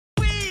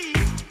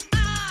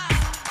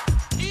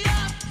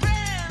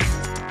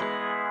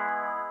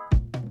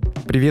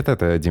Привет,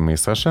 это Дима и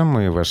Саша,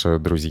 мы ваши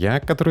друзья,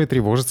 которые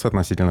тревожатся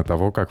относительно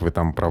того, как вы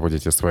там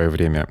проводите свое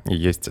время. И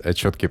есть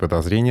четкие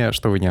подозрения,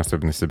 что вы не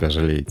особенно себя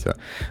жалеете.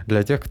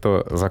 Для тех,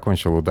 кто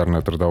закончил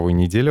ударную трудовую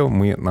неделю,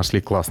 мы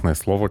нашли классное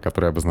слово,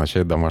 которое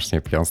обозначает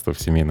домашнее пьянство в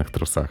семейных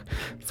трусах.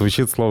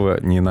 Звучит слово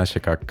не иначе,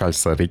 как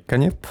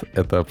 «кальсарикканет»,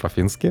 это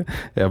по-фински,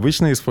 и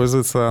обычно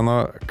используется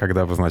оно,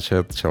 когда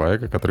обозначает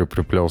человека, который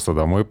приплелся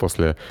домой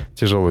после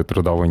тяжелой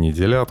трудовой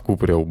недели,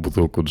 откупорил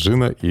бутылку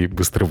джина и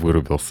быстро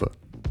вырубился.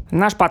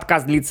 Наш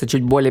подкаст длится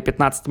чуть более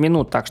 15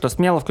 минут, так что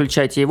смело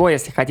включайте его,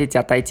 если хотите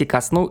отойти ко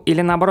сну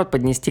или наоборот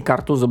поднести ко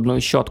рту зубную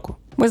щетку.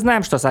 Мы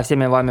знаем, что со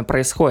всеми вами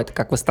происходит,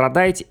 как вы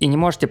страдаете и не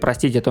можете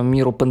простить этому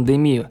миру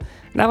пандемию.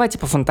 Давайте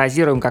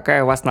пофантазируем,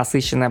 какая у вас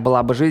насыщенная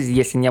была бы жизнь,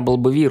 если не было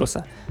бы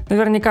вируса.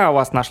 Наверняка у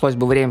вас нашлось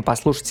бы время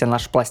послушать все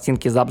наши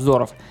пластинки из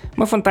обзоров.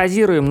 Мы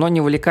фантазируем, но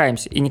не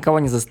увлекаемся и никого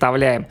не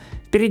заставляем.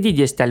 Впереди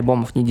 10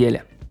 альбомов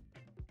недели.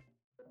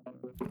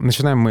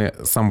 Начинаем мы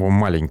с самого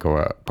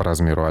маленького по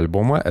размеру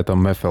альбома. Это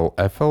Methyl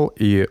Ethel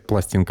и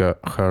пластинка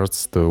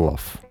Hearts to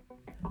Love.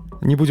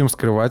 Не будем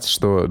скрывать,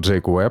 что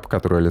Джейк Уэбб,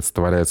 который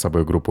олицетворяет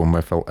собой группу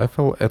Methyl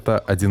Ethel, это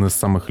один из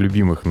самых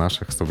любимых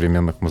наших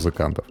современных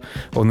музыкантов.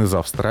 Он из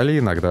Австралии,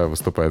 иногда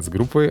выступает с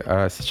группой,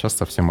 а сейчас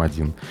совсем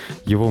один.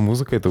 Его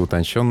музыка — это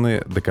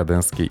утонченный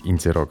декадентский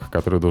инди-рок,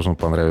 который должен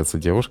понравиться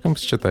девушкам,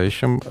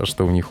 считающим,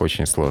 что у них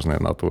очень сложные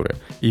натуры.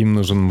 Им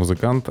нужен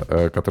музыкант,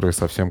 который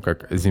совсем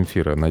как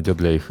Земфира, найдет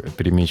для их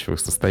переменчивых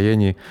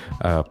состояний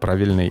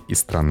правильные и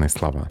странные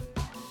слова.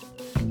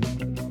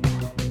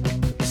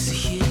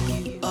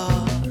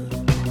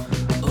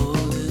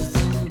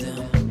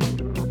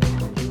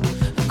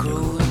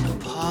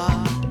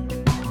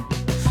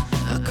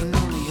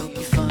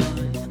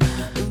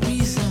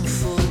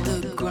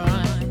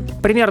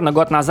 Примерно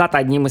год назад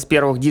одним из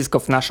первых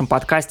дисков в нашем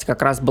подкасте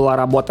как раз была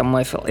работа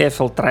Methyl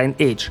Ethel Train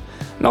Age.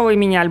 Новый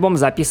мини-альбом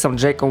записан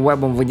Джейком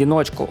Уэббом в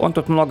одиночку. Он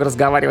тут много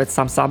разговаривает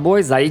сам с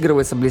собой,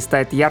 заигрывается,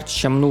 блистает ярче,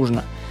 чем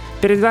нужно.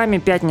 Перед вами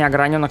 5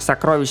 неограненных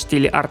сокровищ в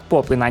стиле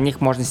арт-поп, и на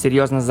них можно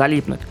серьезно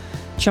залипнуть.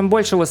 Чем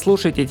больше вы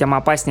слушаете, тем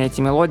опаснее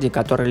эти мелодии,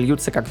 которые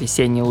льются как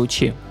весенние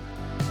лучи.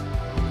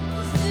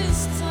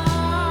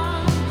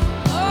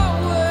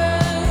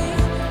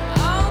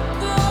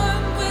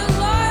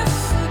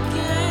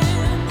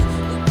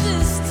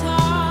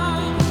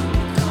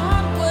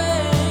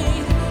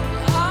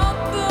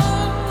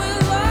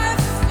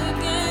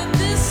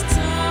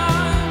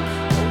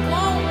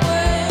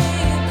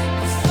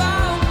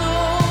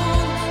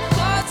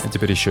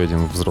 Теперь еще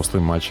один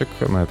взрослый мальчик,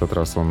 на этот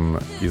раз он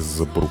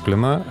из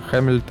Бруклина,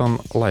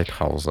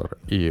 Leithauser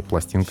и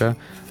пластинка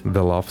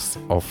The Loves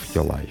of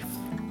Your Life.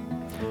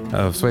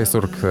 В свои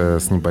 40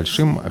 с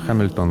небольшим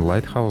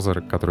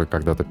Leithauser, который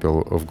когда-то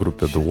пел в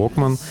группе The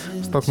Walkmen,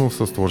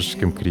 столкнулся с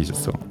творческим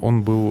кризисом.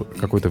 Он был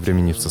какое-то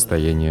время не в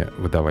состоянии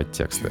выдавать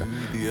тексты.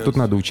 Тут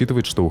надо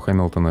учитывать, что у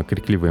Хэмилтона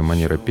крикливая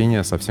манера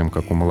пения, совсем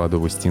как у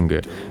молодого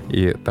Стинга,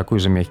 и такой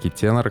же мягкий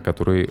тенор,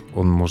 который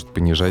он может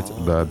понижать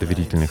до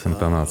доверительных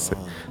интонаций.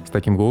 С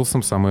таким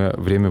голосом самое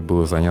время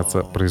было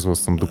заняться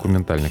производством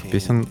документальных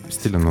песен в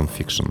стиле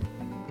нон-фикшн.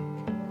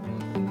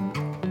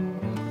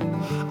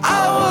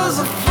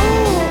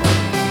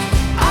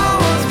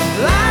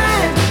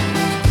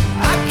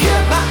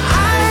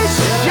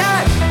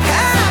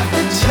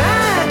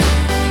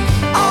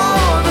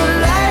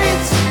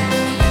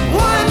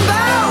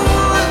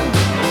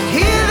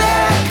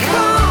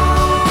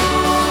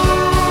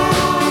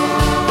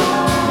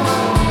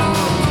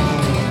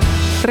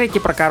 Треки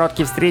про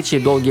короткие встречи и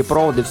долгие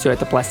проводы — все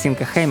это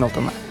пластинка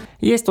Хэмилтона.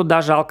 Есть тут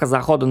даже алка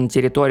захода на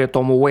территорию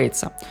Тома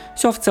Уэйтса.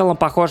 Все в целом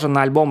похоже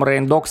на альбом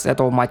Rain Dogs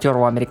этого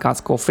матерого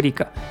американского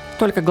фрика.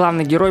 Только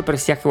главный герой при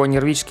всех его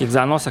нервических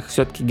заносах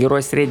все-таки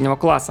герой среднего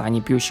класса, а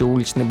не пьющий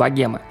уличной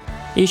богемы.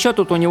 И еще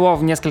тут у него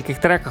в нескольких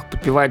треках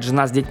подпевает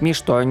жена с детьми,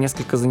 что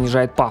несколько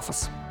занижает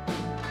пафос.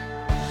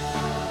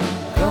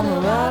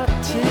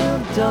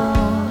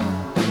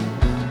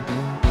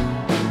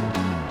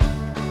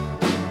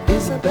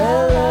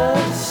 Isabella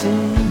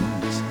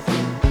sings,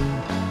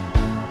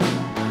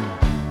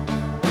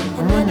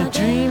 and when the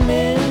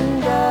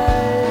dreaming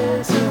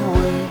dies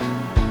away,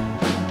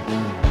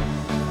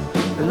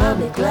 well, I'll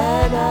be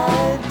glad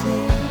I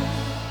did.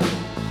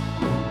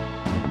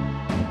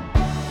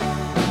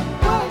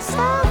 Once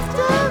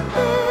after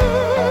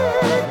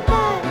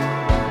midnight,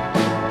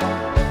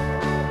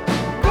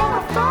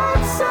 gonna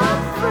find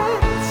some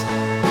friends,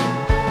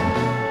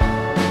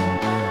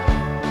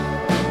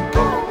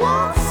 gonna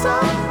want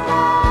some.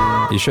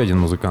 Еще один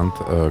музыкант,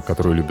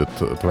 который любит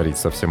творить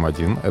совсем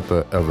один,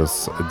 это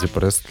Elvis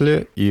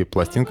Депрестли и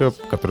пластинка,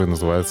 которая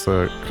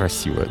называется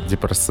красиво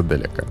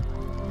 «Депресседелика».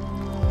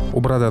 У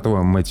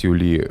бородатого Мэтью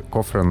Ли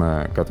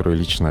Кофрена, который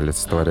лично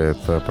олицетворяет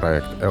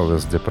проект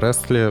Elvis де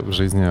Пресли, в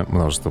жизни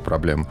множество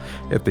проблем.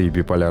 Это и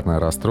биполярное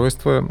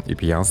расстройство, и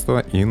пьянство,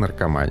 и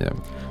наркомания.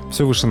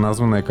 Все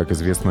вышеназванное, как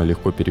известно,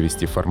 легко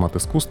перевести в формат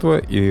искусства,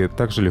 и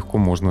также легко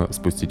можно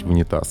спустить в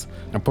унитаз.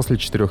 После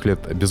 4 лет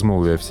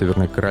безмолвия в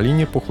Северной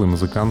Каролине пухлый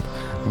музыкант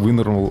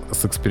вынырнул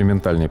с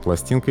экспериментальной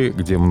пластинкой,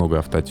 где много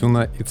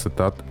автотюна и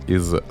цитат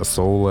из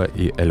Соула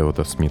и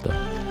Эллиота Смита.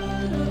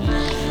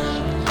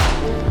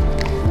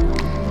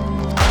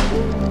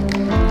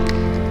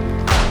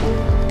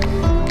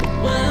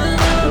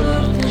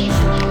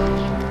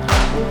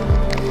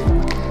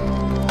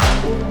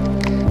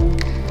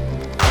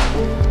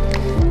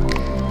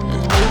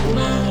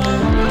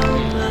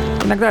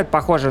 Иногда это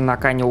похоже на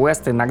Канье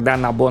Уэста, иногда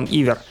на Бон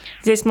Ивер.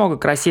 Здесь много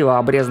красиво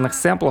обрезанных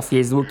сэмплов,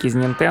 есть звуки из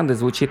Nintendo и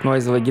звучит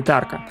нойзовая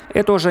гитарка.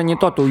 Это уже не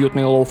тот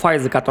уютный лоу-фай,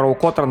 из-за которого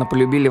Коттерна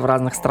полюбили в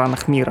разных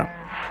странах мира.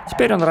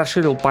 Теперь он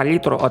расширил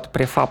палитру от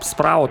Prefab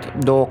Sprout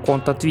до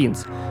Conta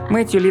Twins.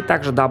 Мэтью Ли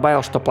также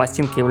добавил, что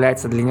пластинка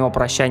является для него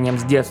прощанием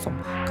с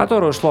детством,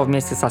 которое ушло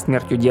вместе со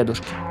смертью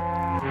дедушки.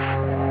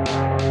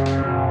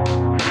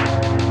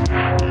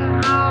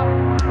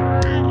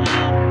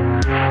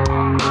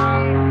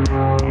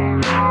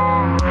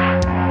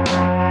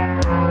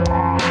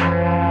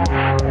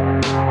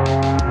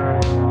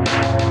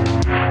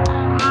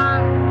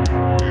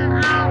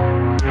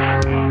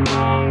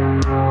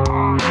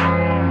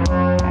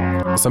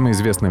 Самые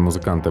известные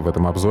музыканты в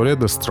этом обзоре —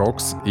 The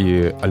Strokes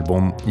и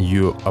альбом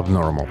New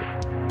Abnormal.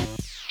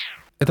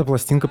 Эта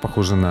пластинка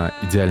похожа на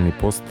идеальный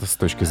пост с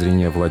точки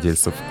зрения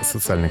владельцев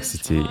социальных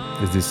сетей.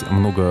 Здесь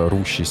много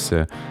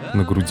рущейся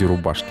на груди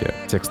рубашки.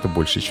 Текста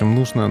больше, чем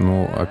нужно,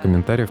 но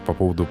комментариев по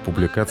поводу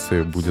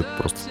публикации будет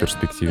просто в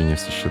перспективе не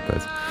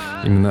сосчитать.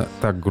 Именно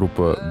так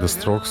группа The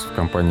Strokes в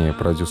компании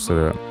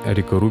продюсера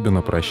Рика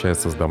Рубина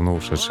прощается с давно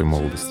ушедшей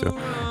молодостью.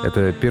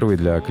 Это первый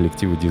для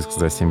коллектива диск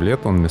за 7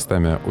 лет. Он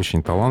местами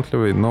очень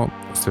талантливый, но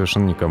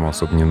совершенно никому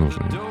особо не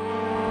нужный.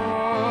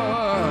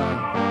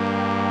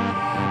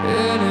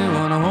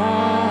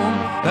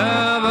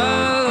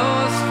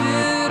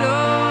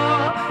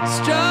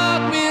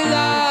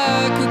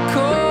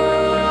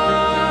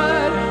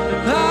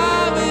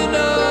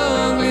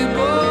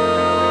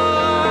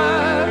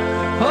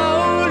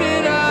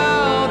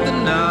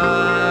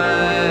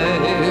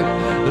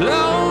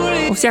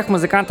 У всех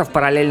музыкантов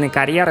параллельные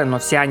карьеры, но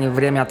все они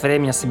время от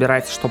времени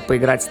собираются, чтобы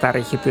поиграть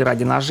старые хиты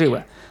ради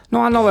наживы.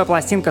 Ну а новая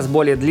пластинка с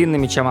более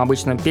длинными, чем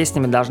обычными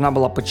песнями должна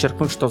была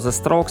подчеркнуть, что The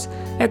Strokes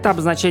 — это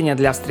обозначение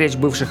для встреч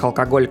бывших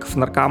алкоголиков и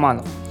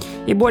наркоманов.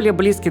 И более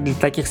близкий для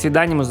таких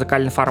свиданий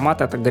музыкальный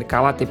формат — это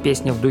горьковатые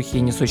песни в духе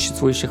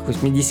несуществующих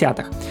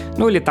 80-х,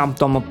 ну или там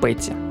Тома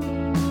Петти.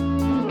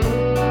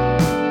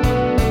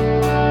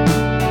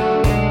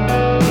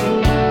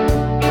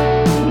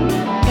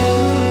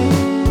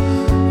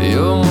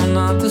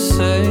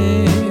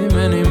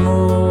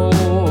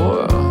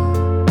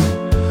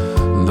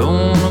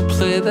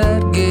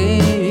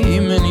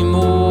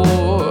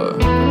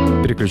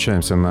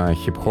 Переключаемся на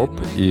хип-хоп,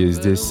 и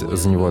здесь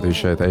за него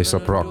отвечает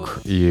Aesop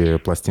Rock и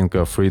пластинка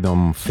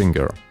Freedom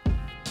Finger.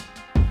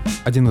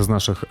 Один из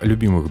наших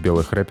любимых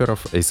белых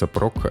рэперов, Aesop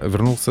Rock,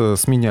 вернулся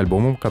с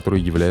мини-альбомом, который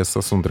является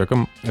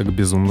саундтреком к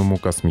безумному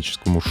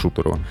космическому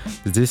шутеру.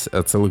 Здесь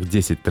целых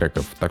 10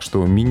 треков, так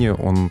что мини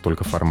он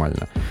только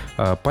формально.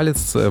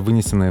 Палец,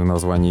 вынесенный в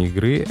название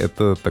игры,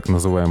 это так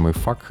называемый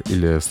фак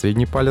или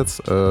средний палец.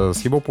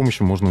 С его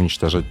помощью можно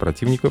уничтожать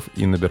противников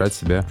и набирать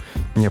себе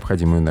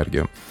необходимую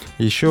энергию.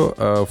 Еще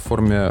в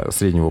форме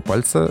среднего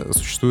пальца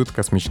существует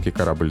космический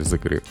корабль из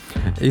игры.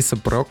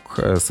 Aesop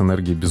Rock с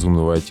энергией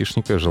безумного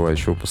айтишника,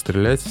 желающего пострелять,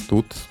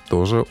 тут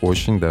тоже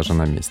очень даже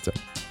на месте.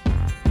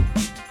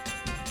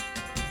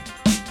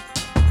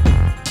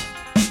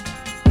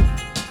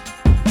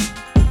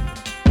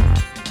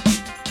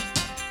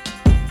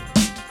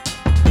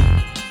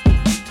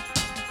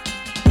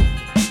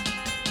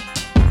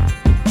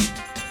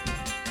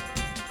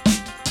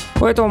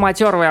 У этого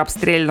матерого и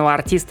обстрельного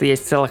артиста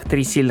есть целых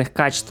 3 сильных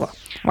качества.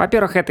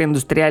 Во-первых, это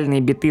индустриальные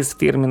биты с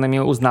фирменными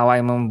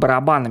узнаваемыми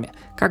барабанами,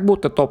 как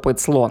будто топает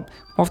слон.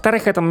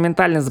 Во-вторых, это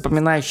моментально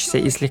запоминающийся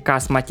и слегка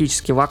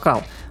астматический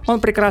вокал. Он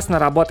прекрасно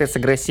работает с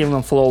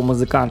агрессивным флоу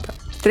музыканта.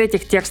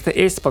 В-третьих, тексты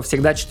Aesop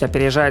всегда чуть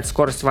опережают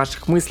скорость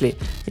ваших мыслей,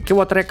 и к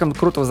его трекам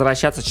круто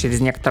возвращаться через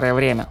некоторое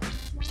время.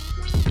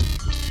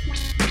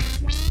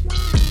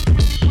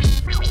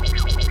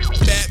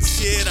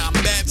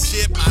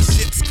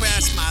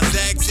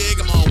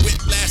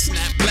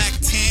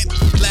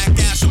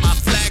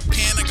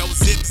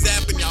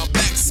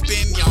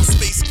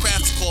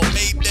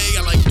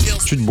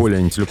 Чуть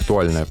более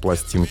интеллектуальная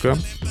пластинка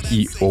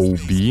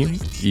EOB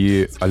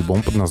и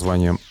альбом под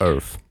названием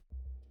Earth.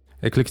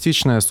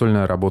 Эклектичная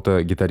сольная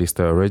работа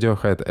гитариста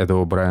Radiohead Эда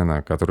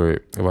О'Брайена,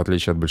 который, в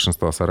отличие от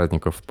большинства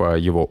соратников по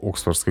его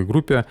оксфордской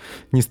группе,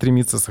 не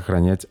стремится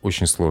сохранять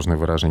очень сложное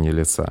выражение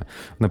лица.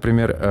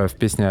 Например, в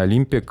песне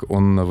 «Olympik»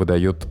 он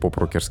выдает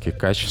поп-рокерский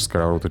кач с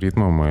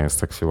крауд-ритмом и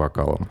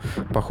секси-вокалом.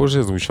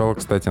 Похожее звучало,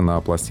 кстати,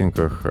 на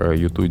пластинках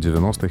U2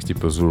 90-х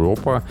типа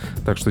 «Зуропа»,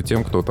 так что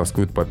тем, кто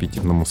тоскует по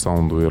аппетитному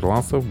саунду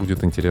ирландцев,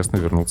 будет интересно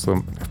вернуться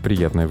в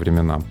приятные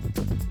времена.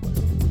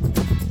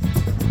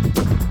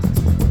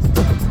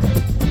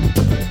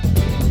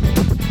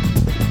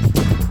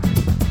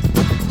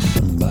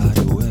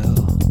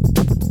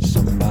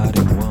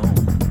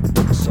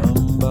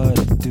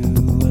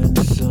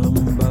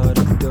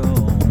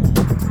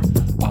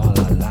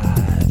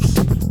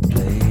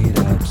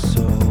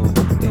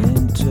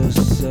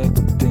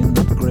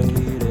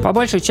 По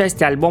большей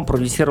части альбом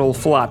продюсировал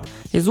Флат,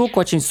 и звук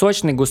очень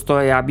сочный,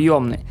 густой и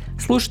объемный.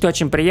 Слушать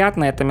очень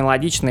приятно, это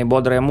мелодичная и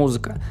бодрая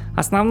музыка.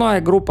 Основная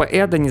группа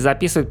Эда не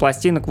записывает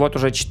пластинок вот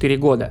уже 4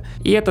 года,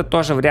 и это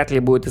тоже вряд ли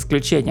будет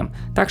исключением.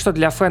 Так что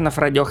для фенов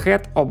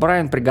Radiohead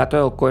О'Брайен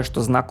приготовил кое-что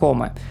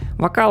знакомое.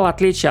 Вокал, в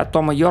отличие от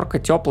Тома Йорка,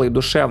 теплый и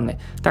душевный,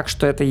 так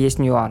что это есть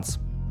нюанс.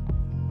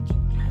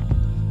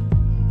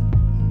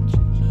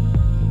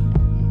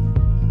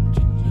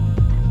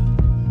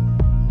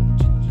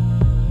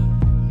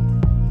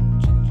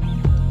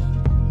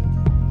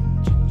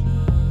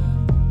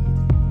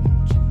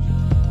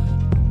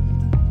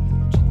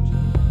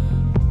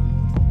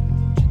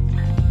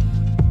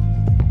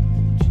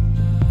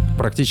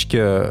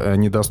 Практически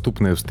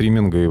недоступные в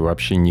стриминге и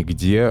вообще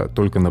нигде,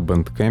 только на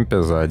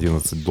Bandcamp'е за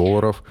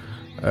 $11.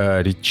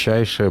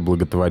 Редчайшая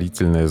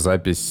благотворительная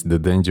запись The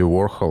Dandy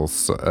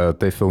Warhols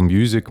Ethel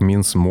Music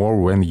means more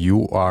when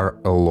you are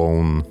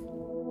alone.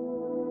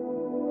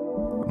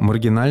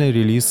 Маргинальный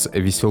релиз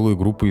веселой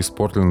группы из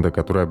Портленда,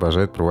 которая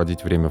обожает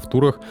проводить время в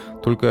турах,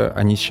 только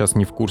они сейчас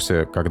не в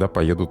курсе, когда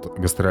поедут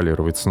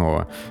гастролировать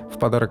снова. В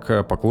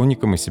подарок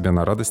поклонникам и себе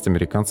на радость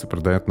американцы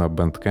продают на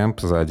Bandcamp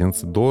за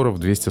 $11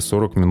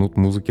 240 минут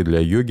музыки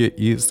для йоги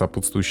и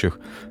сопутствующих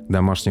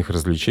домашних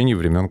развлечений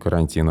времен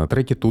карантина.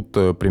 Треки тут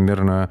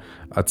примерно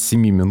от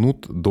 7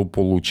 минут до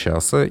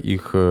получаса,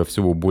 их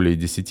всего более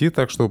 10,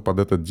 так что под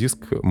этот диск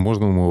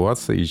можно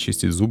умываться и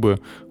чистить зубы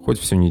хоть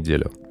всю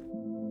неделю.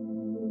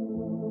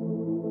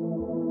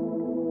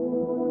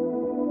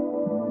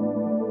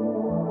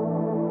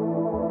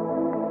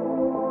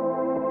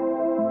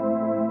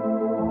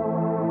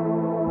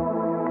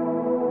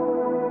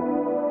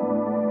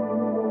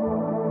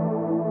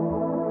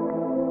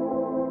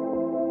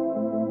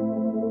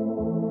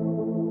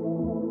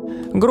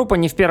 Группа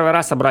не в первый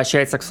раз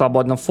обращается к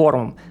свободным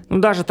форумам, но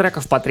даже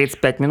треков по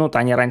 35 минут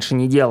они раньше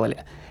не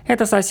делали.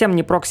 Это совсем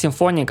не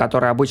прок-симфонии,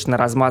 которые обычно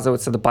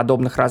размазываются до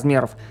подобных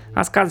размеров,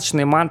 а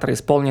сказочные мантры,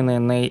 исполненные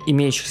на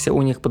имеющихся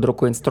у них под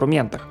рукой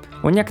инструментах.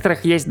 У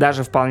некоторых есть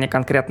даже вполне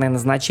конкретное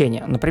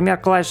назначение. Например,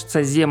 клавишица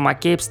Zia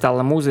McCabe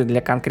стала музой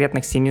для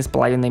конкретных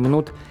 7,5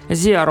 минут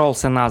Zia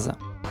Rolls and Other.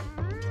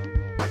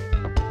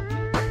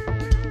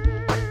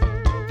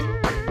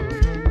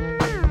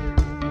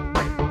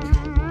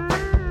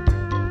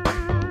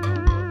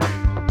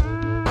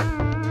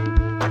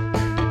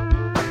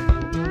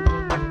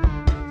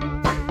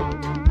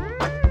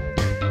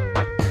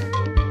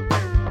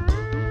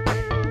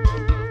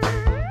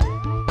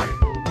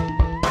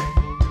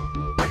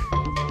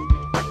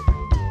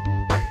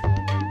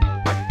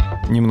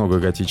 Немного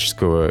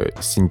готического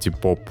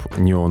синти-поп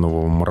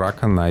неонового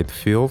мрака Night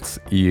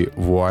Fields и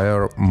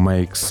Wire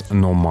Makes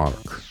No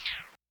Mark.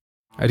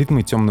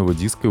 Ритмы темного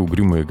диска,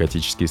 угрюмые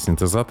готические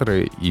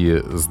синтезаторы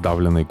и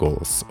сдавленный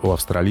голос. У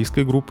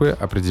австралийской группы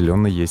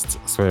определенно есть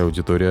своя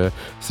аудитория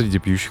среди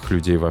пьющих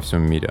людей во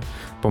всем мире.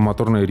 По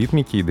моторной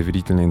ритмике и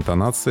доверительной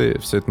интонации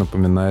все это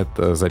напоминает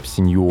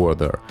записи New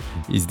Order.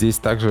 И здесь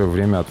также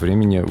время от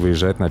времени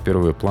выезжает на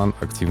первый план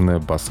активная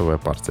басовая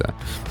партия.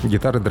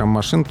 Гитары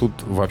драм-машин тут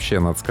вообще,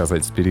 надо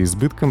сказать, с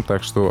переизбытком,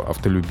 так что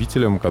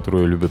автолюбителям,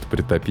 которые любят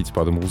притопить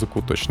под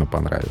музыку, точно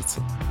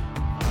понравится.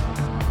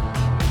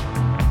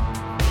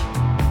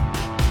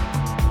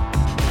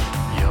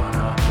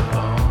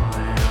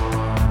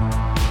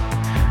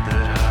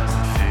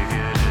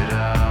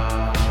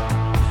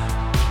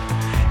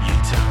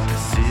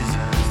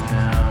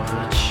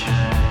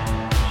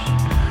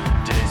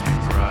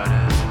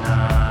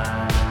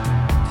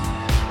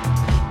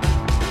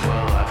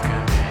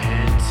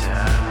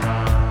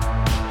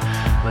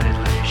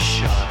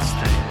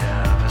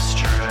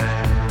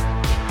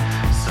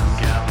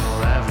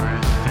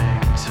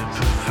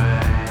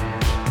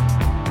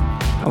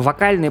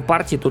 Вокальные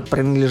партии тут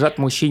принадлежат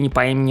мужчине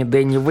по имени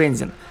Дэнни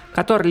Вензин,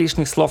 который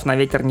лишних слов на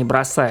ветер не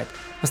бросает.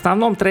 В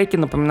основном треки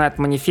напоминают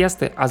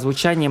манифесты, а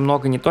звучание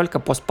много не только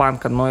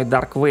постпанка, но и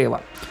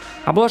дарквейва.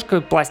 Обложка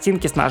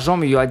пластинки с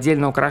ножом — ее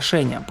отдельное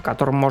украшение, по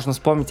которому можно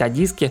вспомнить о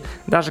диске,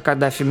 даже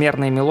когда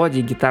эфемерные мелодии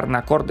и гитарные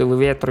аккорды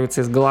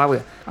выветриваются из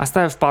головы,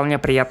 оставив вполне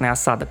приятный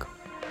осадок.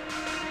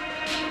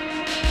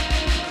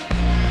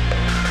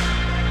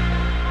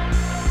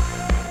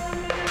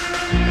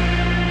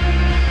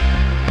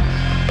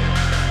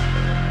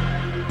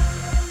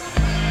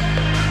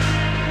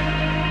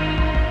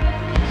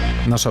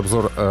 Наш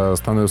обзор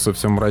становится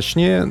все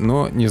мрачнее,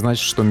 но не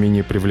значит, что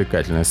менее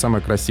привлекательной.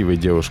 Самая красивая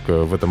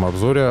девушка в этом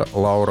обзоре —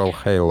 Laurel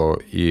Halo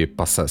и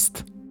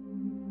Possessed.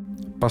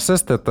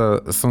 Possessed —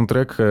 это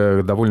саундтрек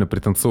к довольно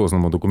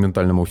претенциозному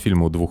документальному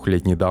фильму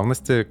двухлетней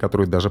давности,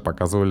 который даже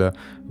показывали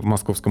в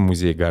Московском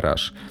музее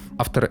 «Гараж».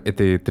 Автор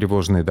этой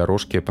тревожной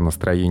дорожки, по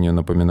настроению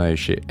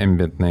напоминающей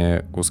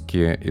эмбиентные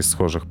куски из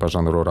схожих по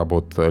жанру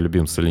работ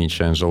любимца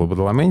Линча Анджело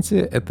Бадаламенти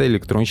 — это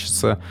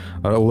электронщица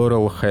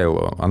Laurel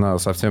Halo. Она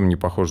совсем не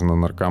похожа на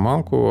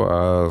наркоманку,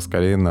 а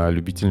скорее на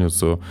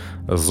любительницу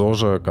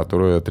ЗОЖа,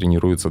 которая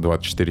тренируется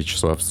 24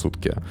 часа в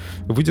сутки.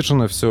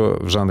 Выдержано все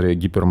в жанре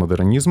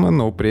гипермодернизма,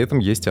 но при этом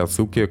есть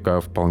отсылки ко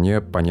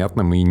вполне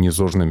понятным и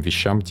незожным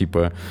вещам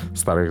типа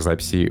старых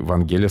записей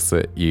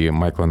Вангелиса и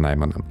Майкла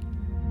Наймана.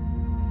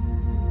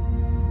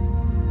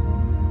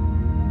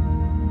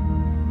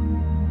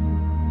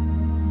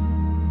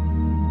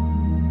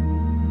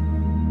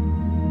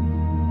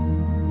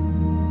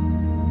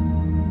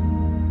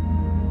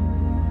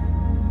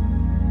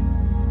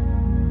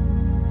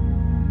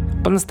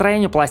 По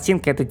настроению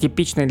пластинка — это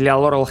типичный для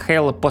Laurel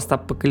Halo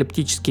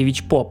постапокалиптический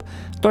вич-поп,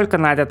 только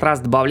на этот раз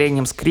с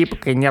добавлением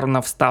скрипок и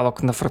нервных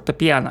вставок на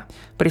фортепиано.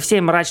 При всей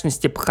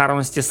мрачности и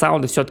похоронности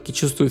саунда все-таки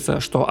чувствуется,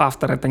 что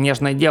автор — это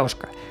нежная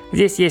девушка.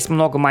 Здесь есть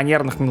много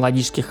манерных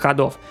мелодических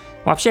ходов.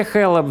 Вообще,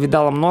 Halo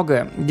обвидала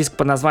многое. Диск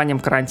под названием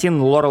 «Карантин»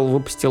 Laurel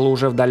выпустила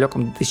уже в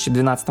далеком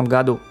 2012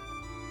 году.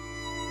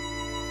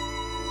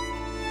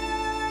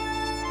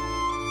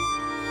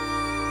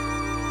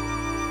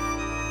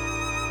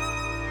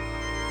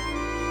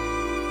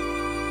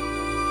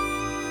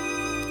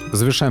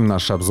 Завершаем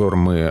наш обзор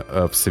мы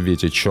в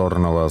свете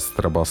черного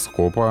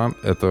стробоскопа.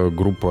 Это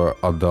группа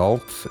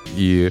Adult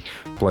и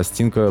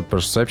пластинка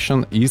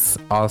Perception is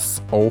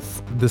Us of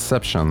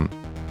Deception.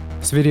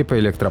 Свирепый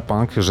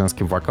электропанк с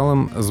женским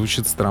вокалом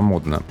звучит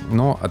старомодно,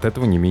 но от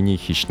этого не менее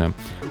хищно.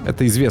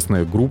 Это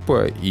известная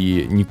группа,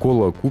 и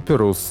Никола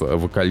Куперус,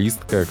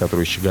 вокалистка,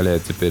 которая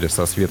щеголяет теперь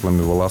со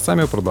светлыми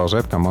волосами,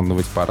 продолжает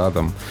командовать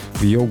парадом.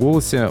 В ее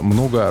голосе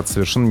много от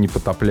совершенно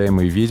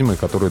непотопляемой ведьмы,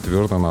 которая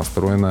твердо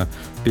настроена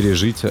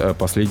пережить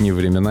последние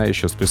времена и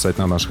еще сплясать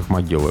на наших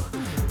могилах.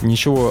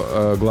 Ничего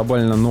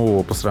глобально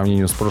нового по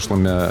сравнению с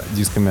прошлыми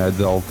дисками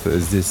Adult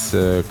здесь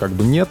как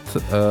бы нет.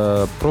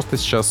 Просто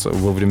сейчас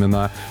во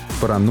времена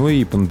паранойи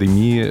и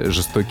пандемии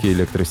жестокие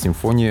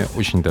электросимфонии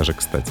очень даже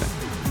кстати.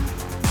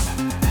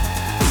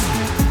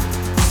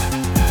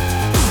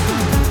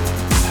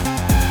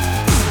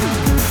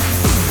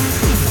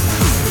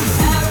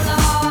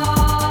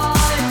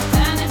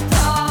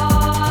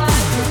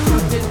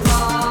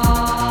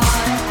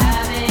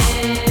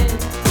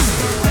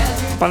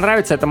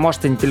 Понравится это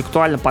может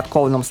интеллектуально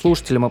подкованным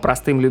слушателям и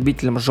простым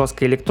любителям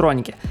жесткой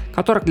электроники,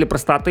 которых для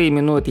простоты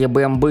именуют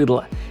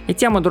EBM-быдло. И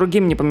тем и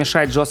другим не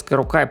помешает жесткая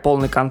рука и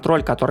полный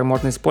контроль, который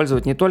можно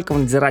использовать не только в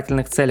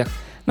надзирательных целях,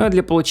 но и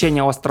для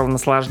получения острого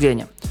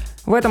наслаждения.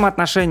 В этом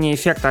отношении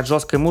эффект от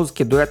жесткой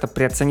музыки дуэта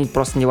переоценить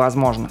просто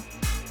невозможно.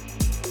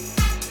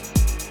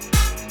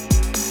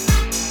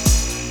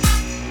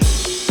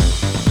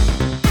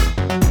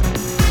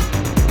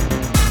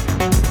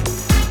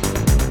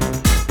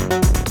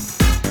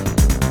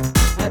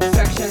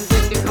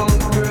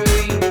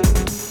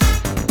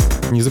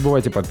 Не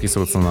забывайте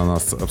подписываться на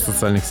нас в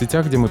социальных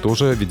сетях, где мы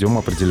тоже ведем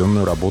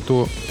определенную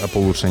работу по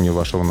улучшению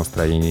вашего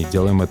настроения.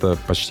 Делаем это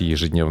почти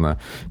ежедневно.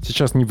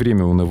 Сейчас не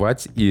время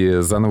унывать и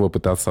заново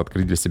пытаться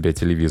открыть для себя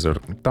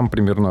телевизор. Там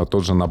примерно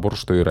тот же набор,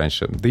 что и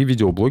раньше. Да и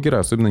видеоблогеры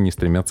особенно не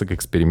стремятся к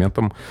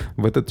экспериментам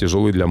в этот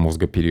тяжелый для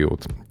мозга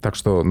период. Так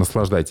что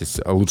наслаждайтесь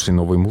лучшей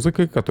новой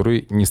музыкой,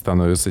 которой не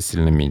становится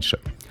сильно меньше.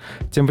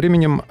 Тем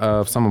временем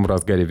в самом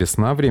разгаре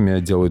весна, время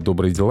делать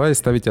добрые дела и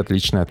ставить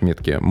отличные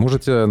отметки.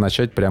 Можете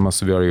начать прямо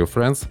с Where Are Your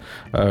Friends,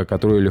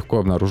 которую легко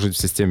обнаружить в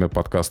системе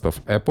подкастов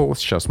Apple.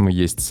 Сейчас мы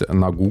есть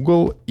на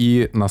Google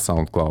и на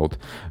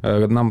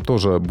SoundCloud. Нам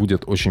тоже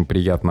будет очень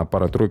приятно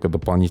пара-тройка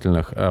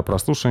дополнительных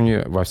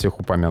прослушиваний во всех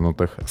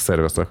упомянутых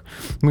сервисах.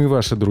 Мы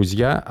ваши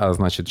друзья, а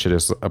значит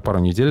через пару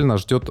недель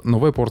нас ждет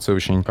новая порция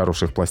очень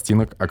хороших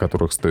пластинок, о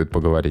которых стоит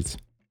поговорить.